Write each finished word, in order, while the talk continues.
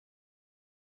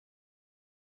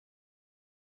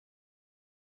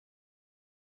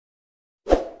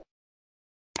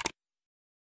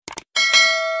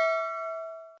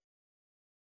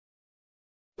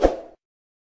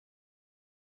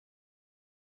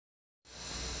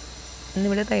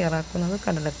ഇന്നിവിടെ തയ്യാറാക്കുന്നത്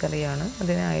കടലക്കറിയാണ്.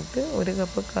 അതിനായിട്ട് 1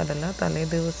 കപ്പ് കടല തലേ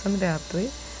ദിവസം രാത്രി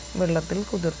വെള്ളത്തിൽ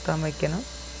കുതിർത്താൻ വയ്ക്കണം.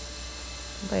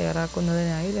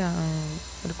 തയ്യാറാക്കുന്നതിനായി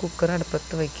ഒരു കുക്കർ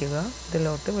അടുപ്പത്ത് വയ്ക്കുക.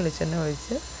 ഇതിലോട്ട് വെളിച്ചെണ്ണ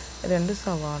ഒഴിച്ച് 2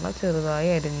 സവാള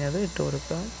ചെറുതായി അരിഞ്ഞത് ഇട്ട്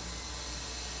കൊടുക്കുക.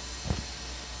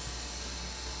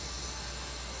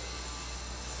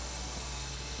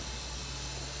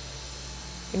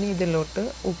 ഇനി ഇതിലോട്ട്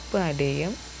ഉപ്പ് ആഡ്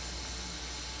ചെയ്യാം.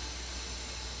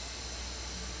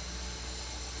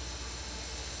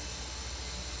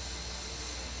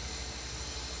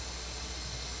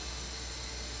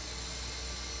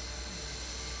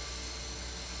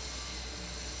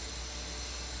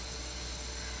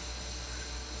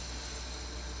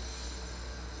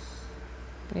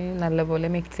 നല്ലപോലെ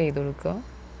മിക്സ് ചെയ്ത് കൊടുക്കുക.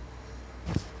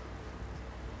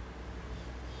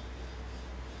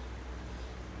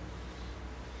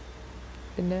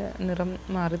 ഇതിൻ്റെ നിറം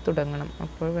മാറി തുടങ്ങണം.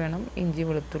 അപ്പോൾ വേണം ഇഞ്ചി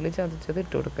വെളുത്തുള്ളി ചതച്ചത്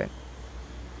ഇട്ട് കൊടുക്കാൻ.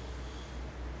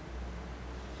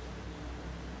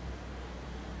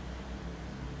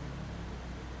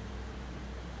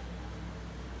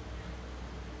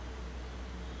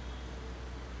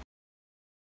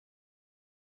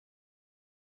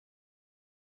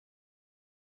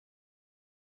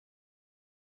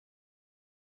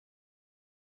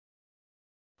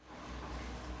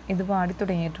 ഇത് വാടി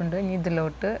തുടങ്ങിയിട്ടുണ്ട്. ഇനി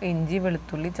ഇതിലോട്ട് ഇഞ്ചി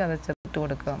വെളുത്തുള്ളി ചതച്ചത് ഇട്ട്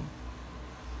കൊടുക്കാം.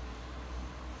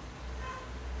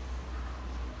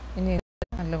 ഇനി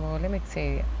നല്ലപോലെ മിക്സ്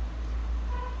ചെയ്യുക.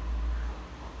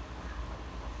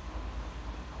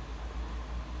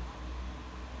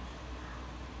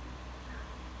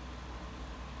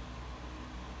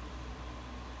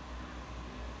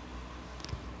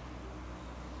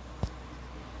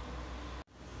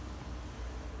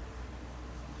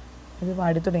 ഇത്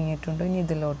വാടി തുടങ്ങിയിട്ടുണ്ട്. ഇനി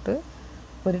ഇതിലോട്ട്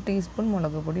 1 ടീസ്പൂൺ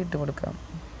മുളക് പൊടി ഇട്ട് കൊടുക്കാം.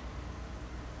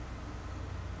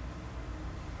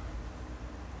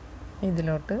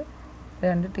 ഇതിലോട്ട്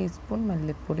 2 ടീസ്പൂൺ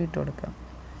മല്ലിപ്പൊടി ഇട്ട് കൊടുക്കാം.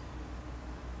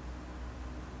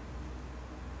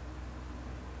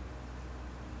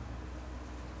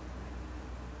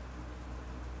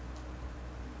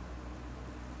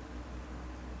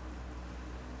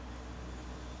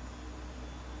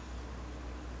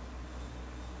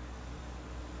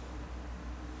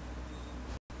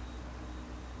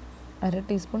 അര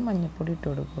ടീസ്പൂൺ മഞ്ഞൾപ്പൊടി ഇട്ട്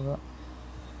കൊടുക്കുക.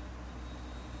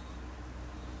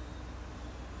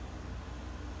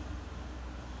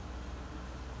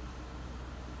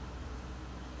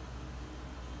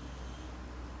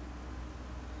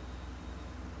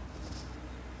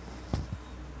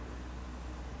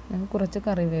 കുറച്ച്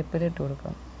കറിവേപ്പില ഇട്ട്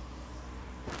കൊടുക്കാം.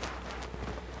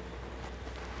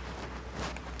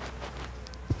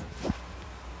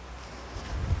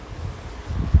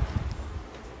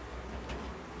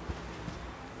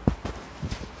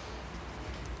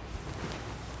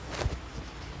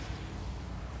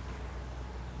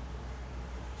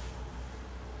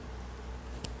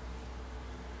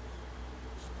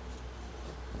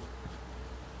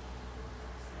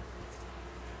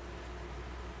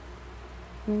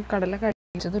 കടല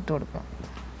കഴിച്ചത് ഇട്ട് കൊടുക്കാം.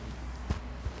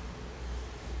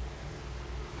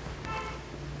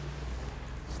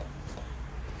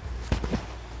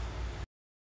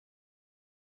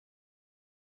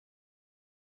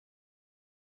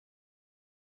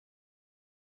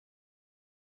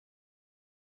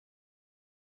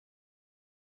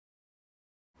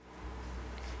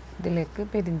 ഇതിലേക്ക്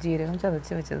പെരുംജീരകം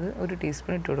ചതച്ച് വെച്ചത് 1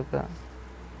 ടീസ്പൂൺ ഇട്ട് കൊടുക്കുക.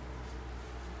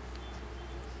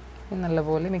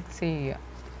 നല്ലപോലെ മിക്സ് ചെയ്യുക.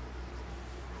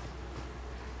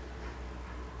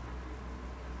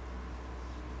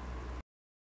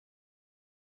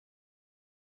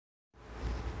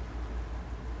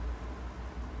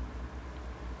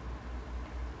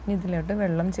 ഇനി ഇതിലോട്ട്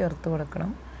വെള്ളം ചേർത്ത്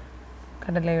കൊടുക്കണം.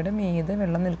 കടലയുടെ മീതെ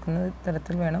വെള്ളം നിൽക്കുന്ന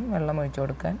തരത്തിൽ വേണം വെള്ളം ഒഴിച്ചു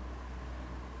കൊടുക്കാൻ.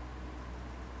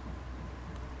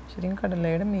 ശരിക്കും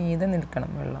കടലയുടെ മീതെ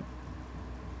നിൽക്കണം വെള്ളം.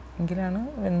 എങ്കിലാണ്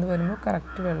വെന്ത് വരുമ്പോൾ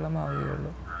കറക്റ്റ്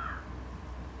വെള്ളമാവുകയുള്ളൂ.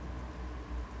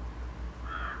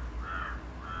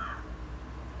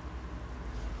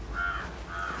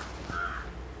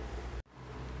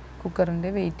 കുക്കറിൻ്റെ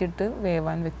വെയിറ്റ് ഇട്ട്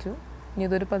വേവാൻ വെച്ചു. ഇനി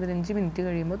ഇതൊരു 15 മിനിറ്റ്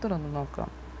കഴിയുമ്പോൾ തുറന്ന് നോക്കാം.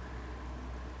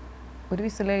 ഒരു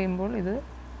വിസിൽ കഴിയുമ്പോൾ ഇത്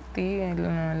തീ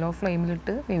ലോ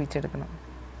ഫ്ലെയിമിലിട്ട് വേവിച്ചെടുക്കണം.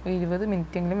 20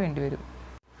 മിനിറ്റെങ്കിലും വേണ്ടി വരും.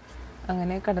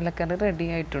 അങ്ങനെ കടലക്കറി റെഡി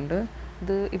ആയിട്ടുണ്ട്.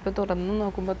 ഇത് ഇപ്പോൾ തുറന്ന്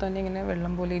നോക്കുമ്പോൾ തന്നെ ഇങ്ങനെ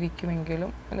വെള്ളം പോലെ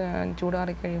ഇരിക്കുമെങ്കിലും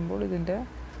ചൂടാറി കഴിയുമ്പോൾ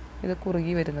ഇത്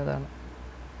കുറുകി വരുന്നതാണ്.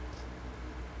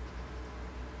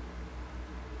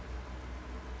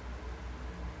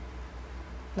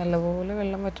 നല്ലപോലെ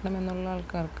വെള്ളം വറ്റണമെന്നുള്ള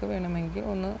ആൾക്കാർക്ക് വേണമെങ്കിൽ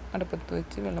ഒന്ന് അടുപ്പത്ത്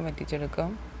വെച്ച് വെള്ളം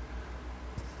വറ്റിച്ചെടുക്കാം.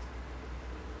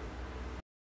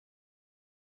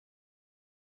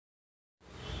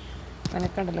 അങ്ങനെ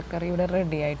കടലക്കറി ഇവിടെ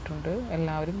റെഡി ആയിട്ടുണ്ട്.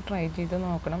 എല്ലാവരും ട്രൈ ചെയ്ത്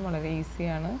നോക്കണം. വളരെ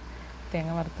ഈസിയാണ്.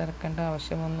 തേങ്ങ വറുത്തരക്കേണ്ട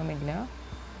ആവശ്യമൊന്നുമില്ല.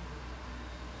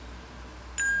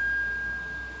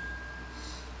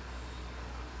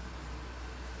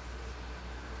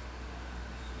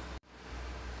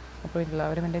 അപ്പോൾ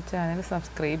എല്ലാവരും എൻ്റെ ചാനൽ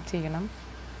സബ്സ്ക്രൈബ് ചെയ്യണം.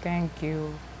 Thank you.